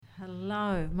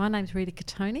Hello, my name's Rita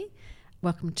Catoni.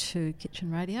 Welcome to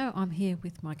Kitchen Radio. I'm here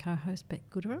with my co-host Beck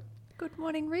Gooderham. Good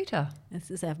morning, Rita.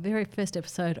 This is our very first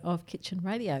episode of Kitchen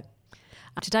Radio.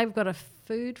 Today we've got a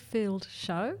food-filled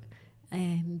show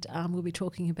and we'll be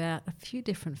talking about a few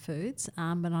different foods,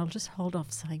 but I'll just hold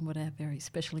off saying what our very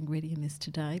special ingredient is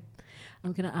today.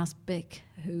 I'm going to ask Beck,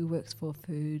 who works for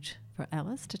Food for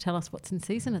Alice, to tell us what's in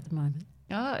season at the moment.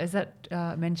 Oh, is that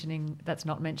that's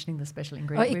not mentioning the special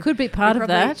ingredient? Oh, it could be part of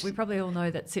that. We probably all know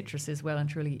that citrus is well and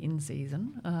truly in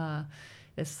season.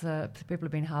 People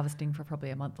have been harvesting for probably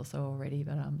a month or so already,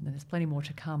 but there's plenty more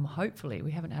to come, hopefully.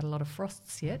 We haven't had a lot of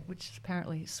frosts yet, which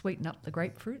apparently sweeten up the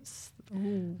grapefruits.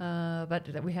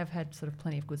 But we have had sort of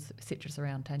plenty of good citrus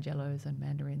around, tangelos and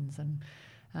mandarins and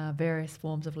various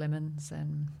forms of lemons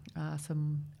and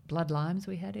some blood limes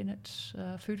we had in it.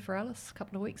 Food for Alice a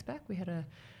couple of weeks back. We had a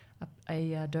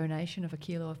donation of 1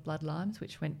 kilo of blood limes,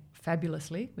 which went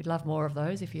fabulously. We'd love more of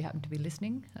those if you happen to be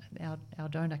listening, our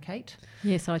donor Kate.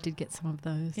 Yes, I did get some of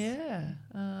those. Yeah,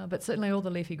 but certainly all the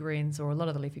leafy greens, or a lot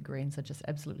of the leafy greens, are just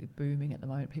absolutely booming at the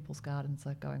moment. People's gardens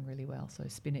are going really well. So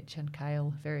spinach and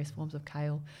kale, various forms of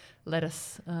kale,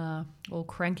 lettuce, all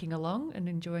cranking along and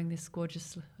enjoying this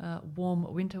gorgeous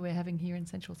warm winter we're having here in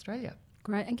Central Australia.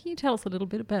 Great. And can you tell us a little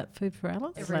bit about Food for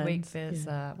Alice? Every week there's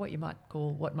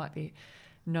what might be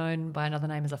known by another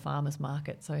name as a farmers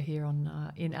market. So here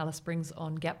in Alice Springs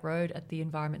on Gap Road at the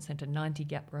Environment Centre, 90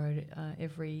 Gap Road,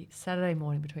 every Saturday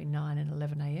morning between 9 and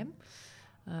 11 a.m.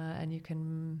 And you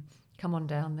can come on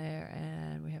down there,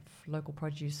 and we have local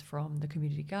produce from the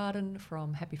community garden,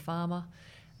 from Happy Farmer,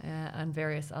 and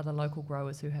various other local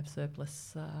growers who have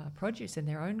surplus produce in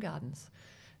their own gardens.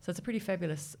 So it's a pretty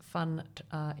fabulous, fun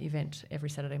event every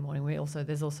Saturday morning.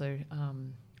 There's also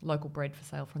local bread for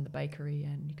sale from the bakery,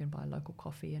 and you can buy local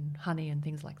coffee and honey and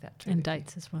things like that too. And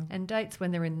dates as well. And dates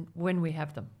when we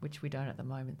have them, which we don't at the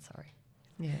moment, sorry.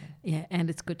 Yeah. Yeah, and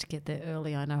it's good to get there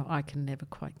early. I know I can never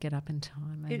quite get up in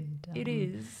time. It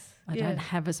is. I don't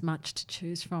have as much to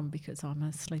choose from because I'm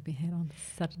a sleepyhead on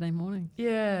Saturday morning.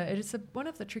 Yeah, it is one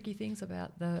of the tricky things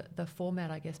about the format,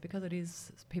 I guess, because it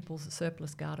is people's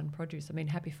surplus garden produce. I mean,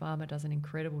 Happy Farmer does an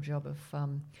incredible job of,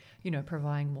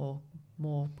 providing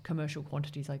more commercial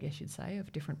quantities, I guess you'd say,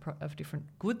 of different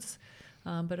goods.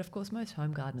 But of course, most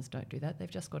home gardeners don't do that.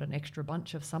 They've just got an extra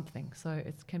bunch of something. So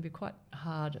it can be quite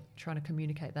hard trying to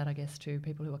communicate that, I guess, to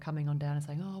people who are coming on down and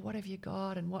saying, oh, what have you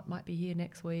got and what might be here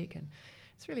next week? And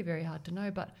it's really very hard to know.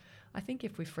 But I think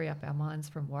if we free up our minds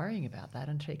from worrying about that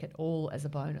and take it all as a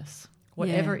bonus,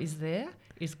 whatever is there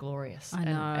is glorious. I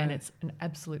know. And it's an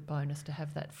absolute bonus to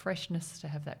have that freshness, to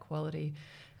have that quality,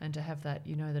 and to have that,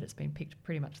 that it's been picked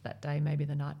pretty much that day, maybe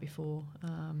the night before.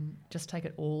 Just take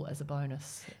it all as a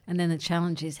bonus. And then the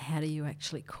challenge is, how do you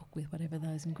actually cook with whatever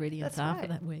those ingredients are for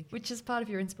that week? Which is part of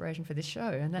your inspiration for this show,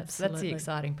 and that's the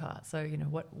exciting part. So,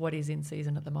 what is in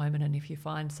season at the moment, and if you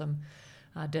find some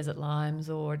desert limes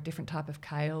or a different type of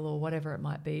kale or whatever it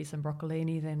might be, some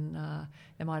broccolini, then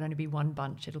there might only be one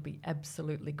bunch. It'll be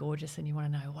absolutely gorgeous, and you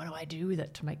want to know, what do I do with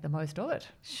it to make the most of it?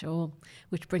 Sure.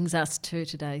 Which brings us to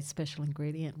today's special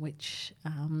ingredient, which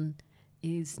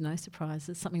is, no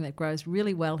surprises, something that grows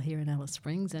really well here in Alice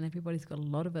Springs, and everybody's got a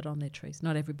lot of it on their trees.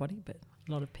 Not everybody, but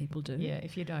a lot of people do. Yeah,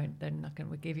 if you don't, then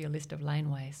we'll give you a list of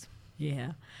laneways.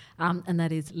 Yeah. And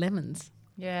that is lemons.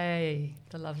 Yay,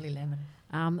 the lovely lemon.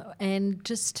 And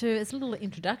just as a little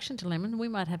introduction to lemon, we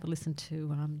might have a listen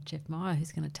to Jeff Meyer,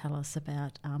 who's going to tell us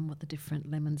about what the different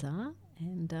lemons are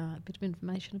and a bit of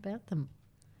information about them.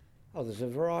 Oh, there's a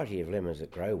variety of lemons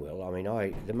that grow well. I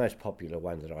mean, the most popular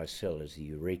one that I sell is the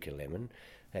Eureka lemon.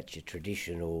 That's your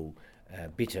traditional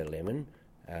bitter lemon,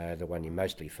 the one you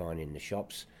mostly find in the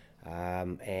shops,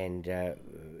 and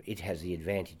it has the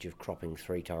advantage of cropping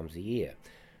 3 times a year.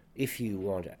 If you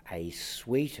want a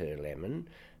sweeter lemon,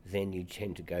 then you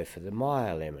tend to go for the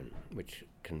Meyer lemon, which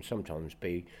can sometimes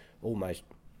be almost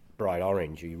bright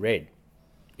orangey red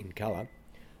in colour,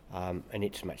 and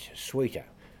it's much sweeter.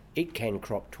 It can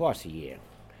crop twice a year.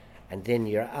 And then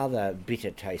your other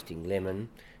bitter tasting lemon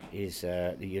is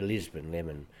your Lisbon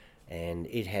lemon, and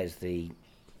it has the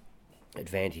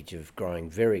advantage of growing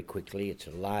very quickly. It's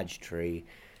a large tree,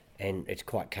 and it's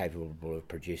quite capable of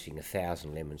producing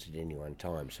 1,000 lemons at any one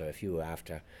time. So if you were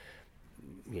after,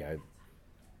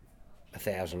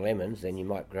 1,000 lemons, then you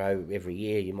might grow every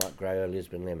year. You might grow a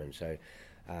Lisbon lemon. So,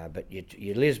 but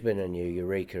your Lisbon and your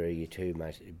Eureka are your 2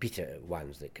 most bitter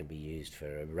ones that can be used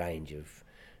for a range of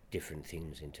different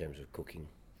things in terms of cooking.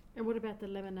 And what about the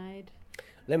lemonade?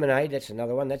 Lemonade, that's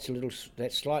another one. That's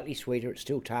slightly sweeter. It's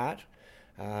still tart.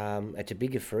 It's a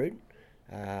bigger fruit.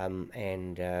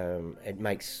 And it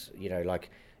makes, like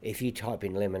if you type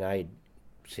in lemonade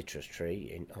citrus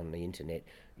tree on the internet,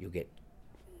 you'll get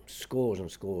scores and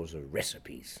scores of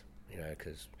recipes,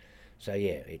 so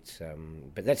yeah, it's,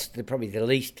 but that's probably the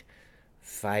least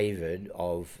favoured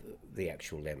of the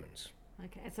actual lemons.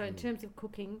 Okay, so in terms of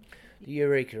cooking, The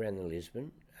Eureka and the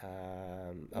Lisbon.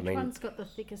 which one's got the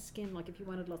thicker skin? Like if you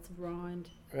wanted lots of rind.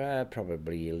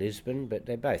 Probably a Lisbon, but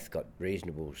they both got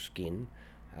reasonable skin.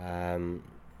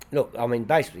 Look, I mean,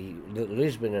 basically, the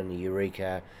Lisbon and the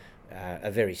Eureka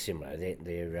are very similar.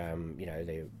 They're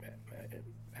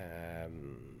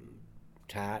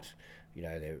tart,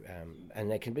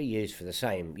 and they can be used for the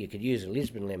same. You could use a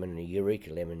Lisbon lemon and a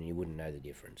Eureka lemon, and you wouldn't know the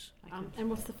difference. And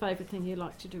what's the favourite thing you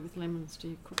like to do with lemons? Do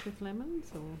you cook with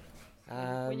lemons, or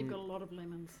when you've got a lot of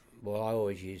lemons? Well, I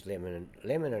always use lemon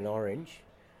and orange.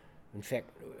 In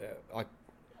fact,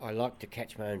 I like to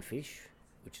catch my own fish,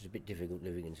 which is a bit difficult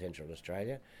living in Central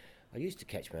Australia. I used to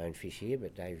catch my own fish here,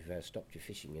 but they've stopped your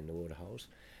fishing in the waterholes.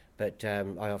 But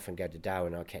I often go to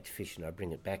Darwin, I catch fish and I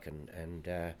bring it back and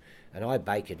I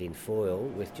bake it in foil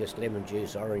with just lemon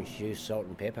juice, orange juice, salt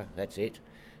and pepper. That's it,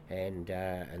 and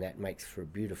that makes for a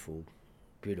beautiful,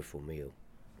 beautiful meal.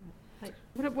 Hey,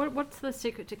 what's the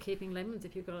secret to keeping lemons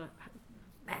if you've got a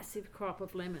massive crop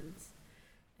of lemons?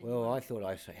 Well, I thought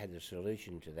I had the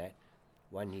solution to that.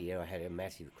 One year I had a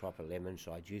massive crop of lemons,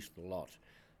 so I juiced a lot,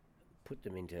 put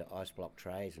them into ice block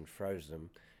trays and froze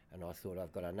them, and I thought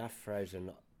I've got enough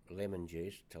frozen lemon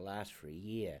juice to last for a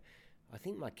year. I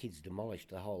think my kids demolished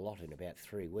the whole lot in about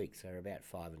 3 weeks. They were about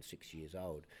 5 and 6 years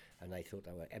old, and they thought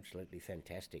they were absolutely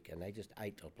fantastic, and they just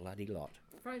ate a bloody lot.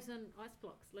 Frozen ice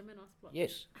blocks, lemon ice blocks.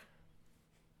 Yes.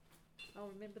 I'll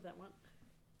remember that one.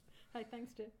 Hey,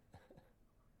 thanks, Jeff.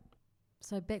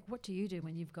 So, Beck, what do you do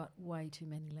when you've got way too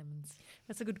many lemons?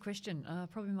 That's a good question.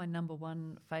 Probably my number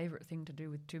one favourite thing to do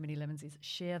with too many lemons is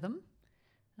share them,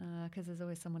 because there's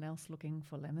always someone else looking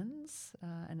for lemons,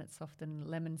 and it's often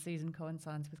lemon season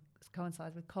coincides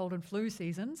with cold and flu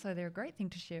season, so they're a great thing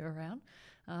to share around.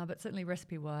 But certainly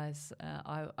recipe-wise,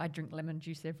 I drink lemon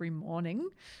juice every morning.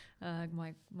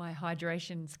 My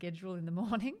hydration schedule in the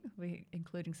morning,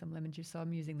 including some lemon juice, so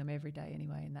I'm using them every day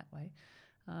anyway in that way.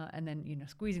 And then,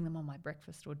 squeezing them on my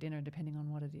breakfast or dinner, depending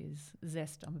on what it is.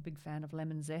 Zest, I'm a big fan of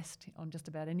lemon zest on just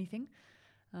about anything.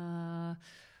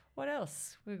 What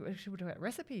else? We should talk about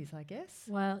recipes, I guess.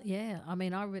 Well, yeah. I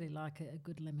mean, I really like a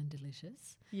good lemon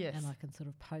delicious. Yes. And I can sort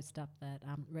of post up that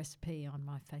recipe on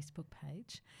my Facebook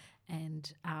page.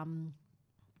 And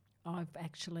I've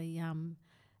actually,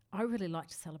 I really like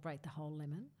to celebrate the whole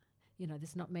lemon.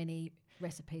 There's not many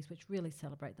recipes which really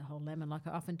celebrate the whole lemon. Like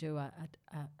I often do a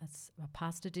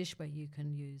pasta dish where you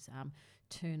can use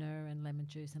tuna and lemon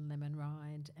juice and lemon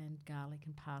rind and garlic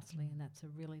and parsley, and that's a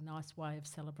really nice way of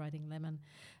celebrating lemon.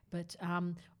 But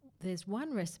there's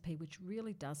one recipe which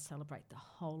really does celebrate the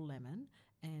whole lemon,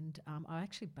 and I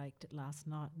actually baked it last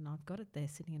night, and I've got it there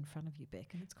sitting in front of you,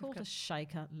 Beck, and it's called a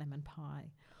shaker lemon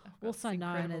pie, also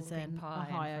known as an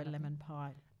Ohio lemon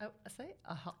pie. Oh, I say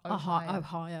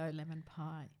Ohio lemon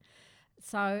pie.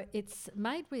 So it's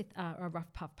made with a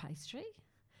rough puff pastry,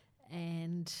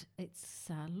 and it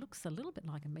looks a little bit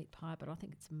like a meat pie, but I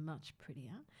think it's much prettier.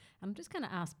 And I'm just going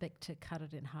to ask Beck to cut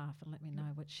it in half and let me know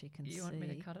what she can see. You want me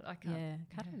to cut it? I can't. Yeah,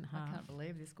 cut it in half. I can't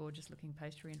believe this gorgeous-looking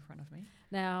pastry in front of me.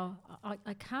 Now,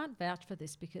 I can't vouch for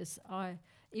this because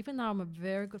even though I'm a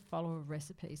very good follower of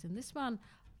recipes, and this one,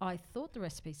 I thought the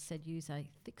recipe said use a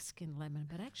thick skin lemon,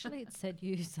 but actually it said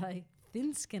use a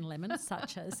thin skin lemon,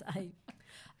 such as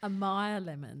a Meyer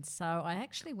lemon. So I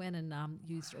actually went and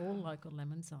used all local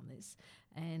lemons on this.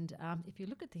 And if you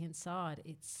look at the inside,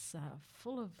 it's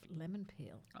full of lemon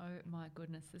peel. Oh my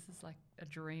goodness, this is like a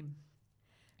dream.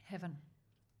 Heaven.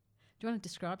 Do you want to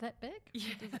describe that, Beck?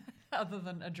 Yeah, other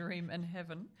than a dream and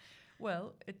heaven.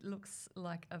 Well, it looks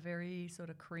like a very sort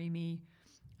of creamy,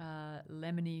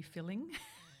 lemony filling.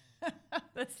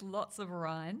 There's lots of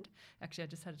rind. Actually, I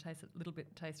just had a little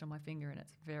bit taste on my finger, and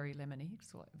it's very lemony,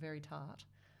 it's very tart,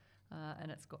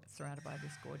 and it's surrounded by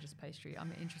this gorgeous pastry.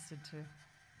 I'm interested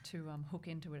to hook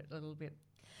into it a little bit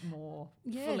more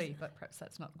fully, but perhaps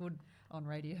that's not good on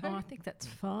radio. Oh, I think that's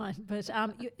fine. But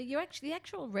the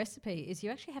actual recipe is you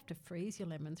actually have to freeze your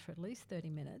lemons for at least 30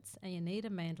 minutes, and you need a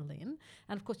mandolin.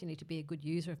 And of course, you need to be a good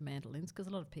user of mandolins because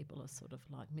a lot of people are sort of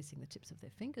like missing the tips of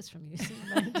their fingers from using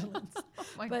mandolins. Oh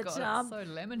my God, it's so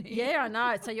lemony. Yeah, I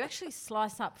know. So you actually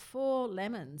slice up 4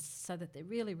 lemons so that they're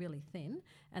really, really thin,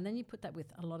 and then you put that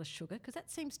with a lot of sugar because that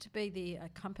seems to be the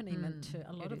accompaniment to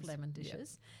a lot of lemon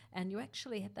dishes. Yep. And you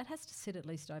actually that has to sit at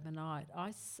least overnight.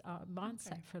 Mine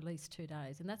sat for at least 2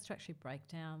 days, and that's to actually break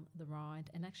down the rind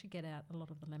and actually get out a lot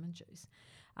of the lemon juice.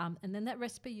 And then that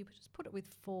recipe, you just put it with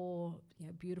 4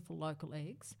 beautiful local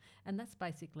eggs, and that's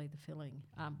basically the filling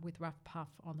with rough puff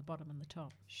on the bottom and the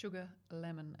top. Sugar,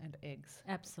 lemon and eggs.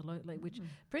 Absolutely, which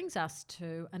brings us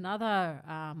to another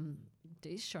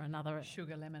dish or another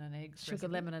Sugar, lemon and eggs. sugar,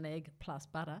 recipe. lemon and egg plus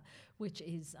butter, which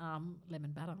is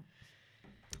lemon butter.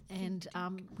 And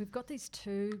we've got these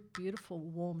 2 beautiful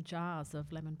warm jars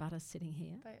of lemon butter sitting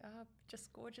here. They are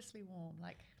just gorgeously warm,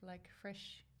 like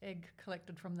fresh egg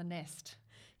collected from the nest.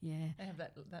 Yeah. They have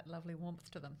that lovely warmth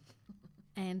to them.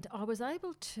 And I was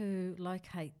able to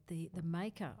locate the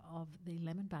maker of the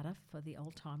lemon butter for the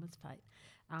Old Timers Fete,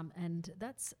 and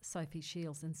that's Sophie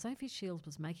Shields. And Sophie Shields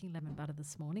was making lemon butter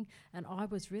this morning, and I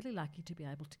was really lucky to be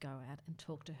able to go out and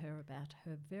talk to her about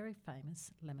her very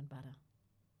famous lemon butter.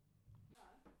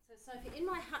 So Sophie, in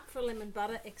my hunt for a lemon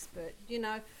butter expert,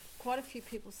 quite a few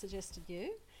people suggested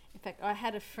you. In fact, I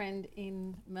had a friend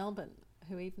in Melbourne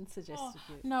who even suggested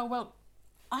you. No, well,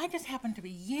 I just happened to be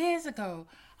years ago.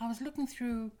 I was looking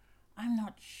through, I'm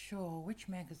not sure which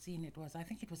magazine it was. I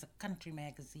think it was a country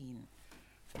magazine,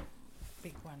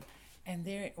 big one. And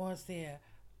there it was there,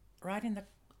 right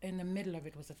in the middle of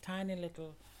it was a tiny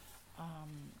little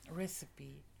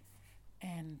recipe.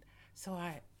 And so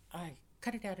I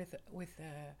cut it out with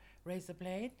a razor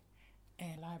blade,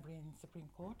 a library in Supreme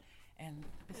Court, and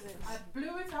I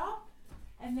blew it up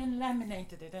and then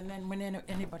laminated it. And then when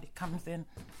anybody comes in,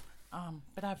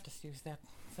 but I've just used that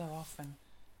so often,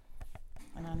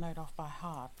 and I know it off by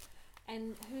heart.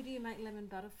 And who do you make lemon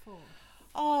butter for?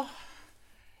 Oh,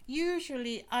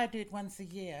 usually I do it once a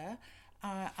year.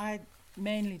 I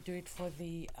mainly do it for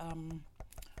the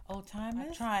old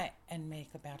timers. I try and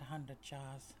make about 100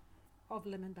 jars Of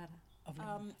lemon butter.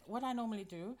 What I normally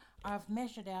do, I've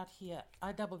measured out here.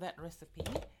 I double that recipe,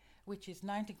 which is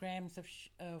 90 grams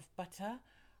of butter,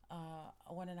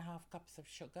 1.5 cups of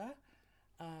sugar,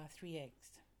 3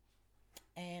 eggs,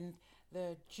 and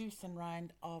the juice and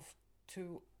rind of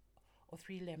 2 or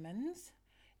 3 lemons.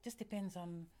 Just depends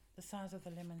on the size of the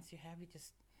lemons you have.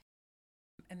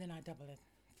 And then I double it.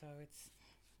 So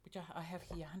which I have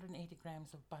here 180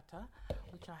 grams of butter,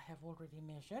 which I have already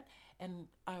measured, and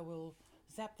I will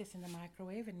zap this in the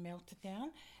microwave and melt it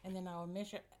down, and then I'll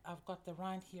measure. I've got the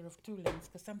rind here of 2 lemons,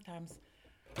 because sometimes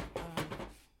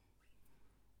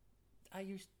I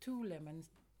use 2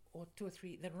 lemons or 2 or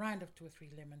 3, the rind of 2 or 3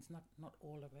 lemons, not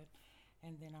all of it,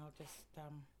 and then I'll just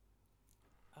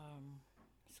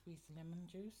squeeze the lemon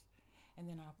juice, and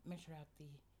then I'll measure out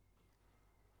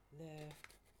the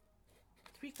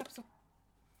 3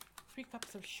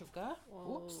 cups of sugar.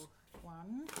 Whoa. Oops.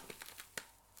 1,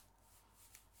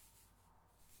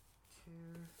 2.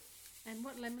 And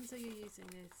what lemons are you using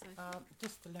there, Sophie?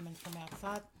 Just the lemons from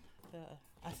outside.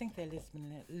 I think they're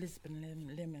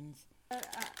Lisbon lemons.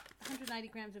 180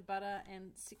 grams of butter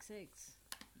and 6 eggs.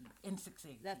 And 6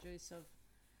 eggs. That juice of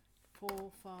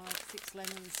 4, 5, 6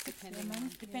 lemons, 6 depending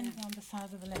lemons, on, depending on the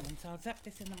size of the lemon. So I'll zap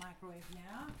this in the microwave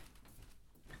now.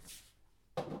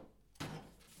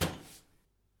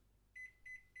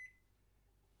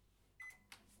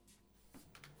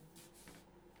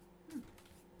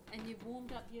 And you've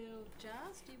warmed up your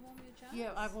jars? Do you warm your jars?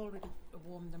 Yeah, I've already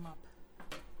warmed them up.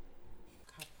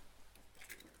 Cup.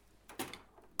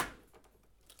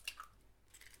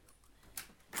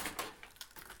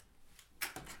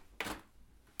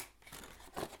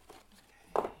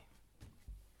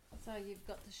 So you've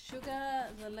got the sugar,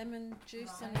 the lemon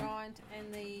juice and rind,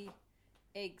 and the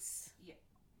eggs. Yeah.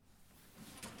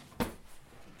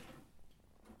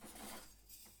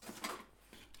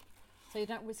 So you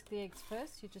don't whisk the eggs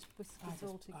first, you just whisk this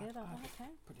all together. I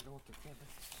Okay. put it all together.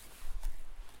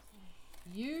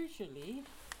 Usually,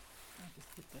 I just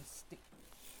put the stick.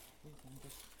 You can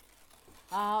just,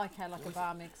 Oh, okay, like a Whisk-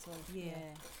 bar mix or yeah,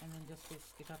 and then just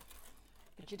whisk it up.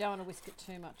 But you don't want to whisk it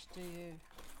too much, do you?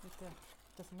 With the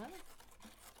doesn't matter.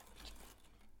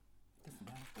 Doesn't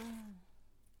matter.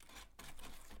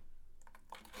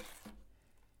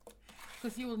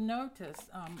 Because you will notice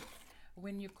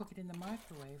when you cook it in the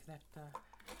microwave that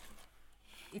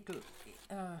it'll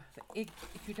the egg,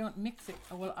 if you don't mix it,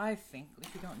 well, I think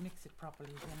if you don't mix it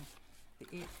properly, then the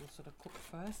eggs will sort of cook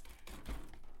first.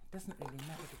 It doesn't really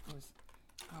matter because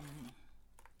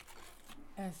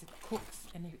as it cooks,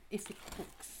 and if it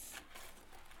cooks,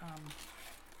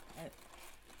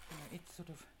 it sort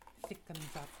of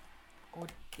thickens up, or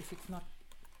if it's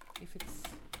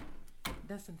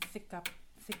doesn't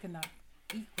thicken up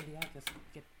equally, I just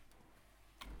get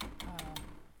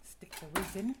stick the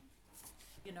whiz in.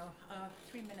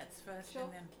 3 minutes first, Sure.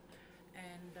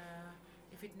 and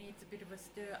If it needs a bit of a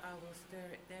stir, I will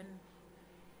stir it then.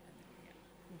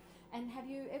 And have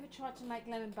you ever tried to make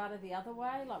lemon butter the other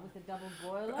way, like with a double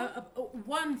boiler?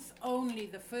 Once only,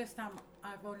 the first time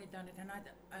I've only done it,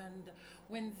 and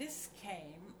when this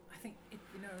came, I think it,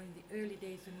 in the early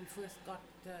days when we first got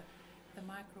the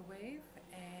microwave,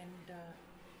 and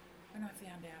when I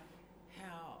found out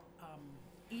how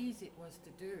easy it was to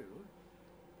do,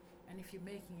 and if you're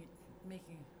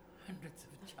making hundreds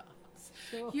of jars,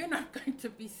 Sure. you're not going to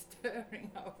be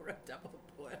stirring over a double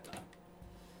boiler.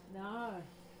 No.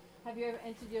 Have you ever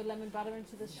entered your lemon butter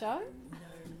into the show?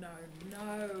 No. I'm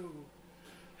not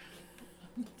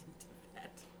into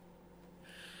that.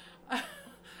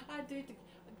 I do it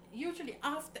usually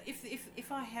after,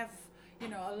 if I have, a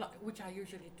lot, which I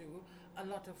usually do, a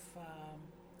lot of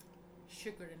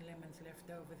sugar and lemons left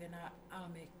over, then I'll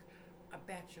make a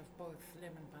batch of both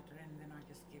lemon butter and then I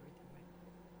just give it away.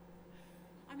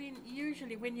 I mean,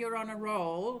 usually when you're on a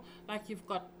roll, like you've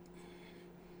got,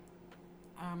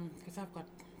 because I've got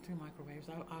 2 microwaves,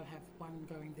 I'll have one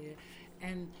going there,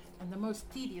 and the most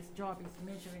tedious job is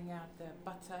measuring out the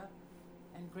butter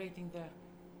and grating the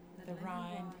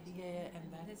rind,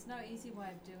 and that. There's no easy way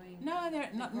of doing. No,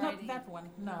 not grating. that one.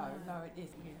 No, it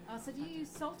isn't. Oh, so do you use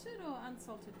salted or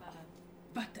unsalted butter?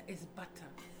 Butter is butter.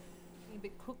 A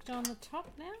bit cooked on the top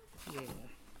now. Yeah.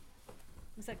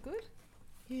 Is that good?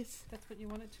 Yes. That's what you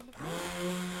want it to look like.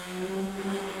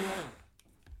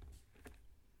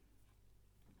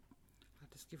 I'll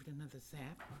just give it another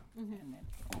zap, and then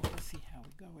we'll see how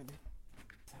we go with it.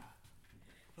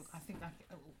 Look, I think I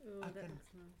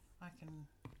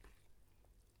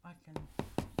can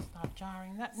start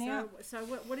jarring that now. So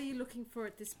what are you looking for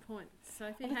at this point,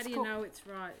 Sophie? Oh, How it's do you cooked. know it's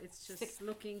right? It's just Thick.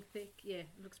 looking thick. Yeah, it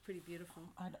looks pretty beautiful.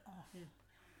 I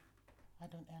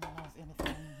don't analyse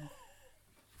anything.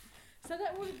 So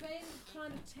that would have been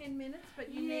kind of 10 minutes,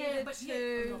 but you Yeah, needed but to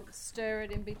yeah, look. stir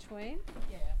it in between.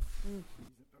 Yeah. Mm.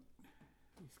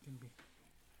 This can be.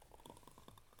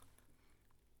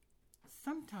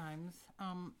 Sometimes,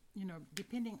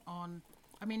 depending on,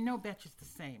 no batch is the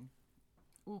same.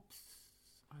 Oops,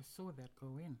 I saw that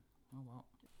go in. Oh well.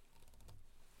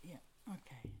 Yeah.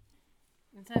 Okay.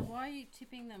 And so why are you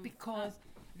tipping them? Because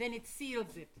then it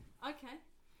seals it. Okay.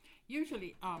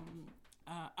 Usually,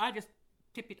 I just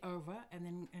tip it over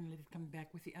and let it come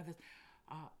back with the others.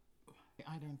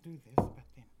 I don't do this, but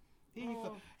then there you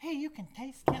go. Hey, you can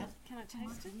taste that. Can I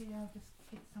taste it? Yeah, I'll just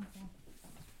get something.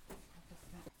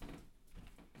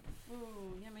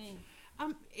 Ooh, yummy.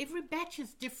 Every batch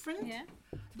is different. Yeah.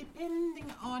 Depending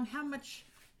on how much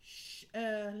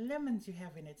lemons you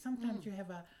have in it. Sometimes you have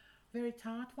a very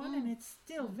tart one, and it's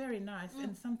still very nice.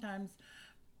 And sometimes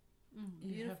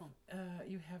Beautiful.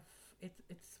 you have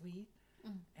it's sweet,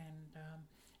 and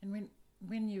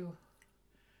when you're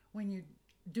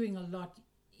doing a lot,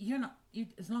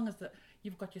 as long as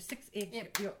you've got your 6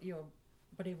 eggs, your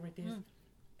whatever it is,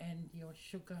 and your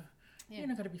sugar. Yeah. You're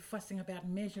not going to be fussing about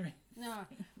measuring. No,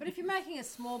 but if you're making a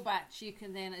small batch, you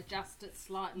can then adjust it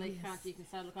slightly, Yes. can't you? You can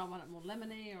say, look, I want it more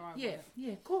lemony, or I want Yeah,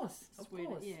 it of course, of sweeter.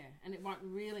 course. Yeah, and it won't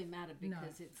really matter No.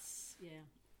 because it's,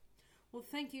 Well,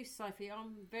 thank you, Sophie.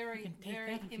 I'm very, You can take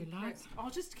very that if you like.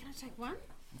 impressed. Can I take one?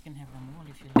 You can have them all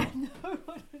if you like.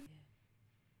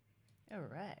 All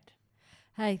right.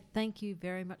 Hey, thank you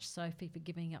very much, Sophie, for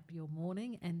giving up your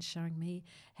morning and showing me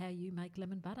how you make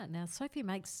lemon butter. Now, Sophie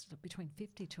makes between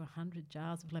 50 to 100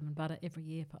 jars of lemon butter every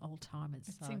year for old timers.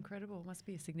 It's incredible. Must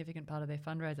be a significant part of their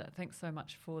fundraiser. Thanks so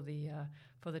much for the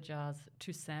jars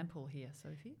to sample here,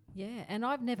 Sophie. Yeah, and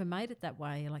I've never made it that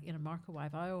way, like in a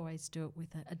microwave. I always do it with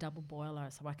a double boiler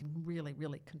so I can really,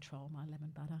 really control my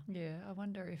lemon butter. Yeah, I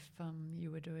wonder if you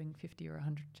were doing 50 or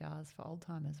 100 jars for old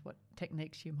timers, what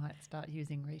techniques you might start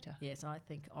using, Rita. Yes, I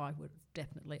think I would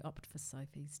definitely opt for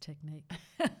Sophie's technique.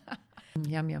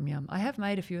 Yum, yum, yum. I have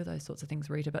made a few of those sorts of things,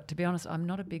 Rita, but to be honest, I'm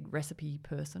not a big recipe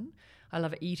person. I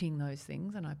love eating those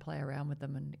things and I play around with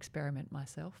them and experiment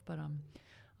myself, but I'm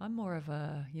more of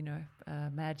a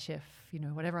mad chef,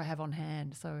 whatever I have on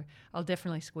hand. So I'll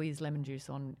definitely squeeze lemon juice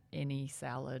on any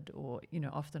salad or,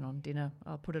 often on dinner.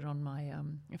 I'll put it on my,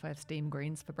 if I have steamed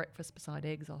greens for breakfast beside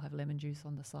eggs, I'll have lemon juice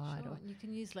on the side. Sure, Or, and you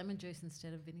can use lemon juice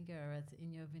instead of vinegar as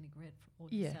in your vinaigrette for all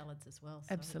your salads as well. So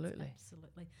Absolutely.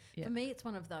 Absolutely. Yeah. For me, it's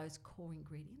one of those core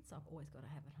ingredients I've always got to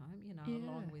have at home,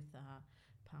 along with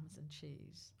Parmesan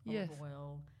cheese, Yes. olive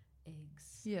oil,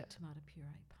 eggs, Yeah. tomato puree,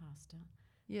 pasta,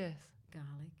 yes,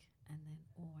 garlic, and then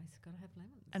always got to have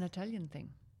lemons. an Italian thing.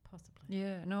 Possibly.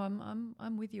 Yeah, no,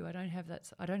 I'm with you. I don't have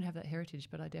that heritage,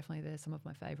 but I definitely, they're some of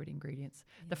my favourite ingredients.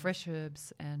 Yeah. The fresh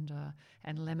herbs and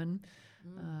lemon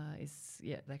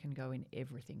they can go in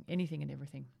everything, anything and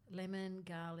everything. Lemon,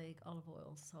 garlic, olive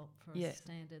oil, salt for a Yes.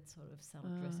 standard sort of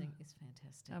salad dressing is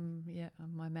fantastic.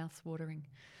 My mouth's watering.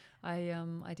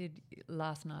 I did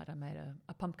last night. I made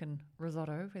a pumpkin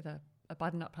risotto with a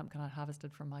butternut pumpkin I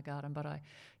harvested from my garden, but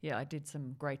I did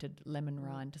some grated lemon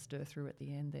rind to stir through at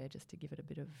the end there, just to give it a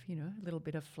bit of, a little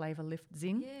bit of flavour lift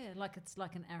zing. Yeah, like it's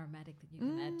like an aromatic that you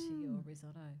can add to your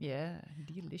risotto. Yeah,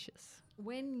 delicious.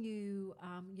 When you,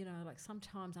 like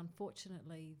sometimes,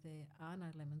 unfortunately, there are no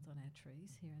lemons on our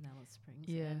trees here in Alice Springs,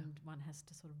 and one has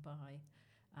to sort of buy,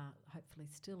 hopefully,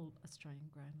 still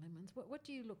Australian-grown lemons. What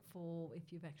do you look for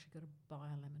if you've actually got to buy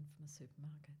a lemon from a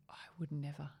supermarket? I would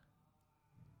never.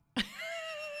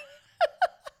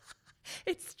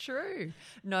 It's true.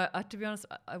 No, to be honest,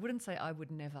 I wouldn't say I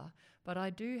would never, but I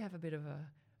do have a bit of a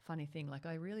funny thing. Like,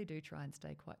 I really do try and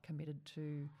stay quite committed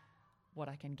to what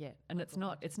I can get, and it's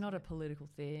not a political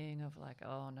thing of like,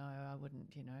 oh no, I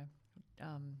wouldn't,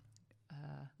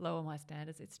 lower my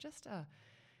standards. It's just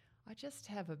I just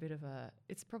have a bit of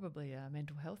it's probably a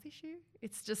mental health issue.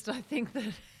 It's just, I think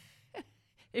that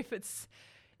if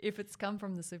it's come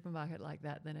from the supermarket like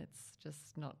that, then it's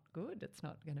just not good. It's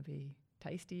not going to be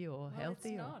tasty or healthy.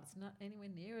 It's not anywhere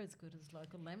near as good as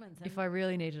local lemons. If I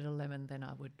really needed a lemon, then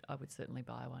I would certainly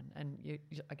buy one. And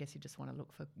I guess you just want to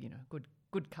look for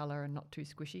good colour and not too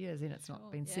squishy, as in it's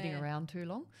not been sitting around too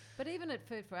long. But even at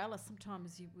Food for Alice,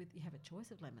 sometimes you have a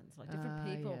choice of lemons. Like different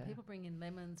people bring in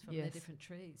lemons from their different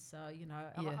trees. So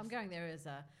I'm going there as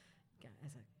a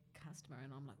customer,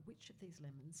 and I'm like, which of these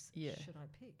lemons should I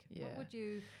pick? Yeah. What would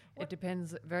you? It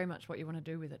depends very much what you want to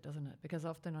do with it, doesn't it? Because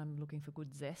often I'm looking for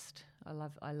good zest.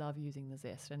 I love using the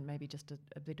zest, and maybe just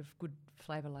a bit of good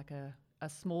flavour, like a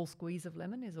small squeeze of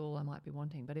lemon is all I might be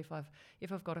wanting. But if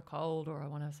I've got a cold, or I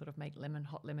want to sort of make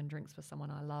hot lemon drinks for someone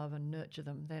I love and nurture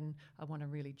them, then I want a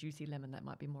really juicy lemon that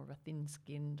might be more of a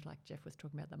thin-skinned, like Jeff was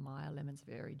talking about. The Maya lemon's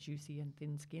very juicy and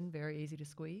thin-skinned, very easy to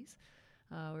squeeze.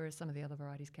 Whereas some of the other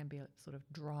varieties can be sort of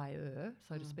drier,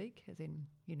 so to speak, as in,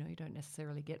 you don't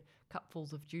necessarily get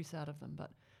cupfuls of juice out of them,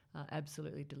 but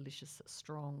absolutely delicious,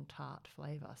 strong, tart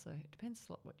flavour. So it depends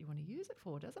what you want to use it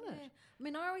for, doesn't it? I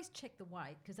mean, I always check the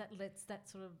weight, because that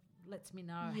sort of lets me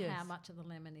know how much of the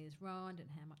lemon is rind and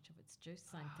how much of it's juice.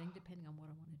 Same thing, depending on what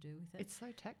I want to do with it. It's so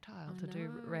tactile to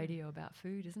do radio about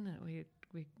food, isn't it?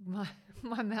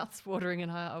 My mouth's watering,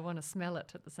 and I want to smell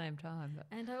it at the same time. But.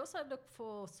 And I also look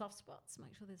for soft spots.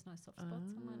 Make sure there's no soft spots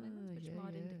on my lemons, which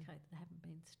might indicate that they haven't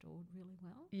been stored really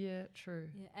well. Yeah, true.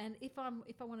 Yeah, and if I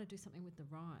want to do something with the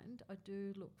rind, I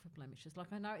do look for blemishes.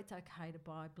 Like, I know it's okay to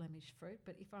buy blemished fruit,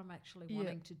 but if I'm actually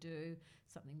wanting to do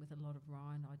something with a lot of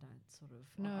rind, I don't sort of.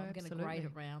 No, I'm going to grate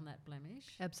around that blemish.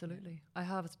 Absolutely. Yeah. I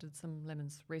harvested some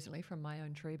lemons recently from my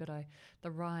own tree, but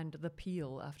the rind, the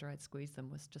peel after I'd squeezed them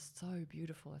was just so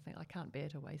beautiful. I think I can't bear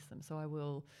to waste them, so I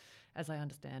will, as I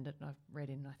understand it, and I've read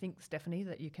in, I think, Stephanie,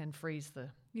 that you can freeze the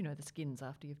skins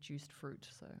after you've juiced fruit.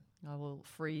 So I will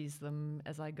freeze them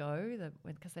as I go,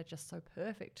 because they're just so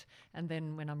perfect. And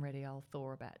then when I'm ready, I'll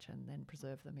thaw a batch and then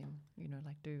preserve them in,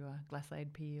 like do a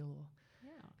glacade peel or.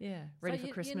 Yeah, ready for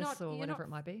Christmas or whatever it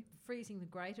might be. Freezing the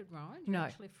grated rind, you're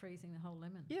actually freezing the whole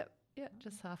lemon. Yep,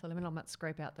 just half a lemon. I might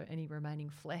scrape out any remaining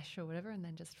flesh or whatever, and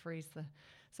then just freeze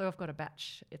So I've got a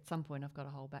batch. At some point, I've got a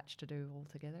whole batch to do all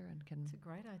together, and can it's a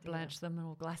great idea. Blanch them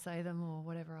or glacé them or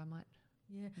whatever I might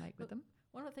make with them.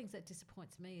 One of the things that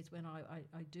disappoints me is when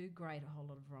I do grate a whole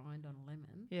lot of rind on a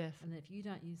lemon. Yes. And if you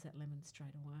don't use that lemon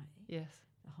straight away. Yes.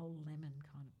 The whole lemon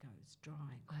kind of goes dry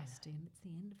and crusty, and it's the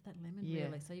end of that lemon,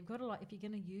 really. So you've got to, if you're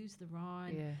going to use the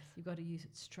rind, you've got to use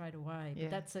it straight away.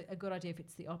 But that's a good idea if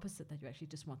it's the opposite, that you actually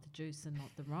just want the juice and not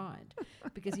the rind.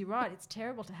 Because you're right, it's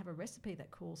terrible to have a recipe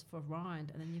that calls for rind,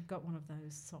 and then you've got one of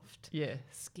those soft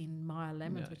skin Maya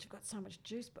lemons, which have got so much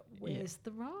juice, but where's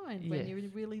the rind when you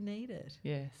really need it?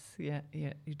 Yes,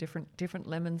 different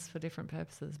lemons for different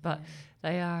purposes, but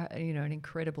they are, an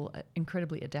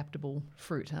incredibly adaptable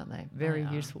fruit, aren't they? Very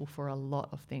useful for a lot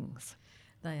of things.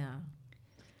 They are.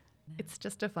 It's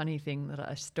just a funny thing,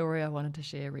 a story I wanted to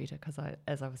share, Rita, because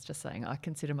as I was just saying, I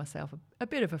consider myself a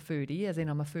bit of a foodie, as in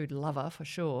I'm a food lover for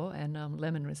sure, and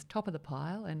lemon is top of the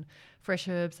pile, and fresh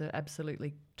herbs are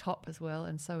absolutely top as well,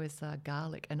 and so is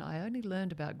garlic. And I only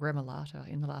learned about gremolata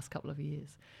in the last couple of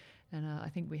years. And I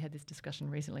think we had this discussion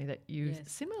recently that you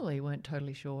similarly weren't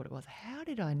totally sure what it was. How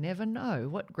did I never know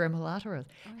what gremolata is?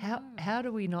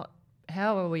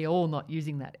 How are we all not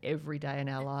using that every day in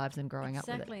our lives and growing up with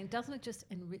it? Exactly, and doesn't it just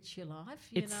enrich your life,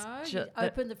 you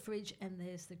open the fridge and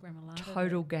there's the gremolata.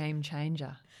 Total game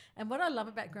changer. And what I love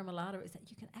about Gremolata is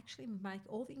that you can actually make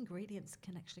all the ingredients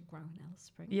can actually grow in Alice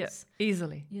Springs. Yes,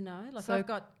 easily. You know, like So- I've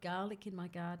got garlic in my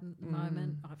garden at the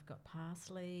moment. I've got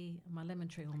parsley. My lemon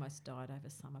tree almost died over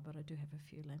summer, but I do have a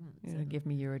few lemons. You're going to give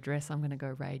me your address. I'm going to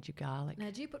go raid your garlic.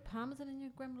 Now, do you put parmesan in your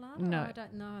Gremolata? No. I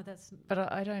don't know. That's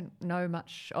But I don't know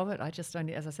much of it. I just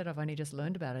only, as I said, I've only just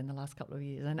learned about it in the last couple of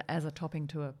years, and as a topping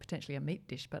to potentially a meat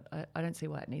dish. But I don't see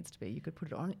why it needs to be. You could put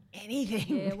it on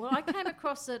anything. yeah. Well, I came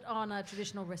across it on a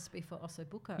traditional recipe for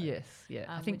ossobuco. Yes, yeah.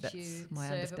 I think which that's you my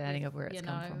serve it understanding with, of where it's you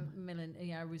come know,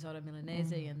 from. Risotto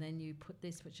Milanese, and then you put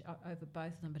this which over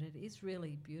both of them. But it is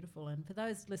really beautiful. And for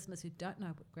those listeners who don't know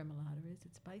what Gremolata is,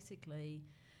 it's basically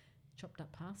chopped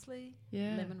up parsley,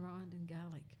 Yeah. lemon rind, and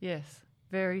garlic. Yes,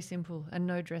 very simple, and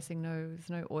no dressing, there's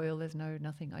no oil, there's no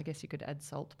nothing. I guess you could add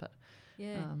salt, but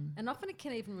Yeah, and often it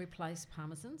can even replace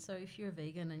parmesan. So if you're a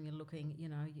vegan and you're looking, you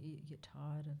know, you're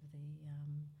tired of the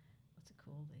what's it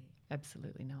called,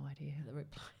 absolutely no idea the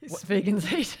replace. what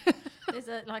vegans eat. There's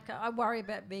I worry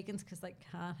about vegans because they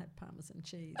can't have parmesan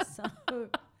cheese. So,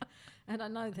 and I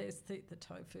know there's the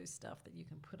tofu stuff that you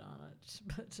can put on it,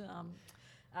 but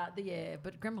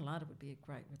but Gremolata would be a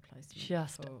great replacement.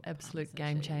 Just for absolute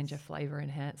Parmesan game changer, cheese. flavour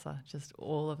enhancer, just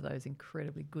all of those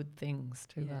incredibly good things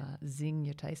to Yeah. zing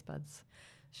your taste buds.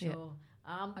 Sure.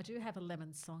 I do have a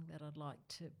lemon song that I'd like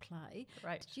to play.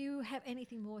 Great. Do you have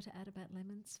anything more to add about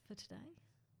lemons for today?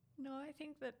 No, I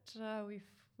think that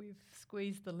we've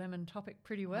squeezed the lemon topic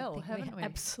pretty well, I think haven't we?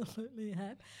 Absolutely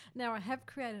have. Now, I have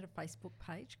created a Facebook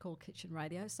page called Kitchen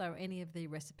Radio, so any of the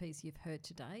recipes you've heard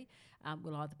today,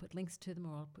 we'll either put links to them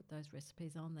or I'll put those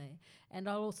recipes on there. And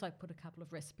I'll also put a couple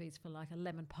of recipes for like a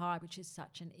lemon pie, which is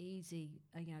such an easy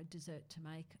dessert to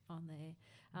make on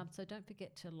there. So don't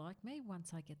forget to like me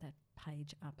once I get that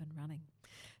page up and running.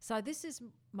 So this is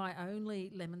my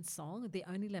only lemon song, the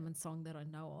only lemon song that I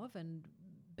know of. And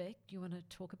Beck, do you want to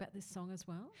talk about this song as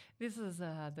well? This is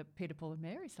the Peter, Paul and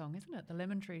Mary song, isn't it? The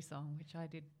Lemon Tree song, which I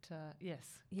did,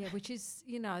 yes. Yeah, which is,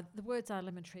 the words are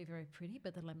lemon tree, very pretty,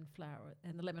 but the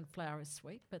lemon flower is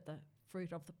sweet, but the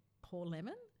fruit of the poor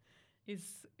lemon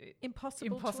Is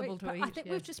impossible to eat. But I think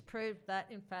we've just proved that,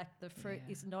 in fact, the fruit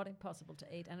is not impossible to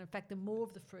eat. And, in fact, the more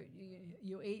of the fruit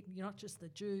you eat, you're not just the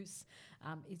juice,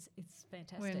 it's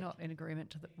fantastic. We're not in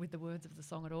agreement with the words of the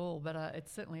song at all, but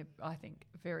it's certainly, I think,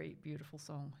 a very beautiful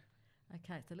song.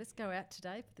 Okay, so let's go out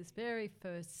today for this very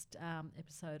first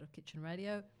episode of Kitchen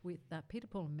Radio with Peter,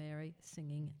 Paul and Mary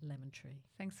singing Lemon Tree.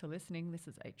 Thanks for listening. This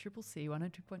is 8CCC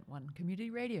 102.1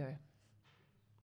 Community Radio.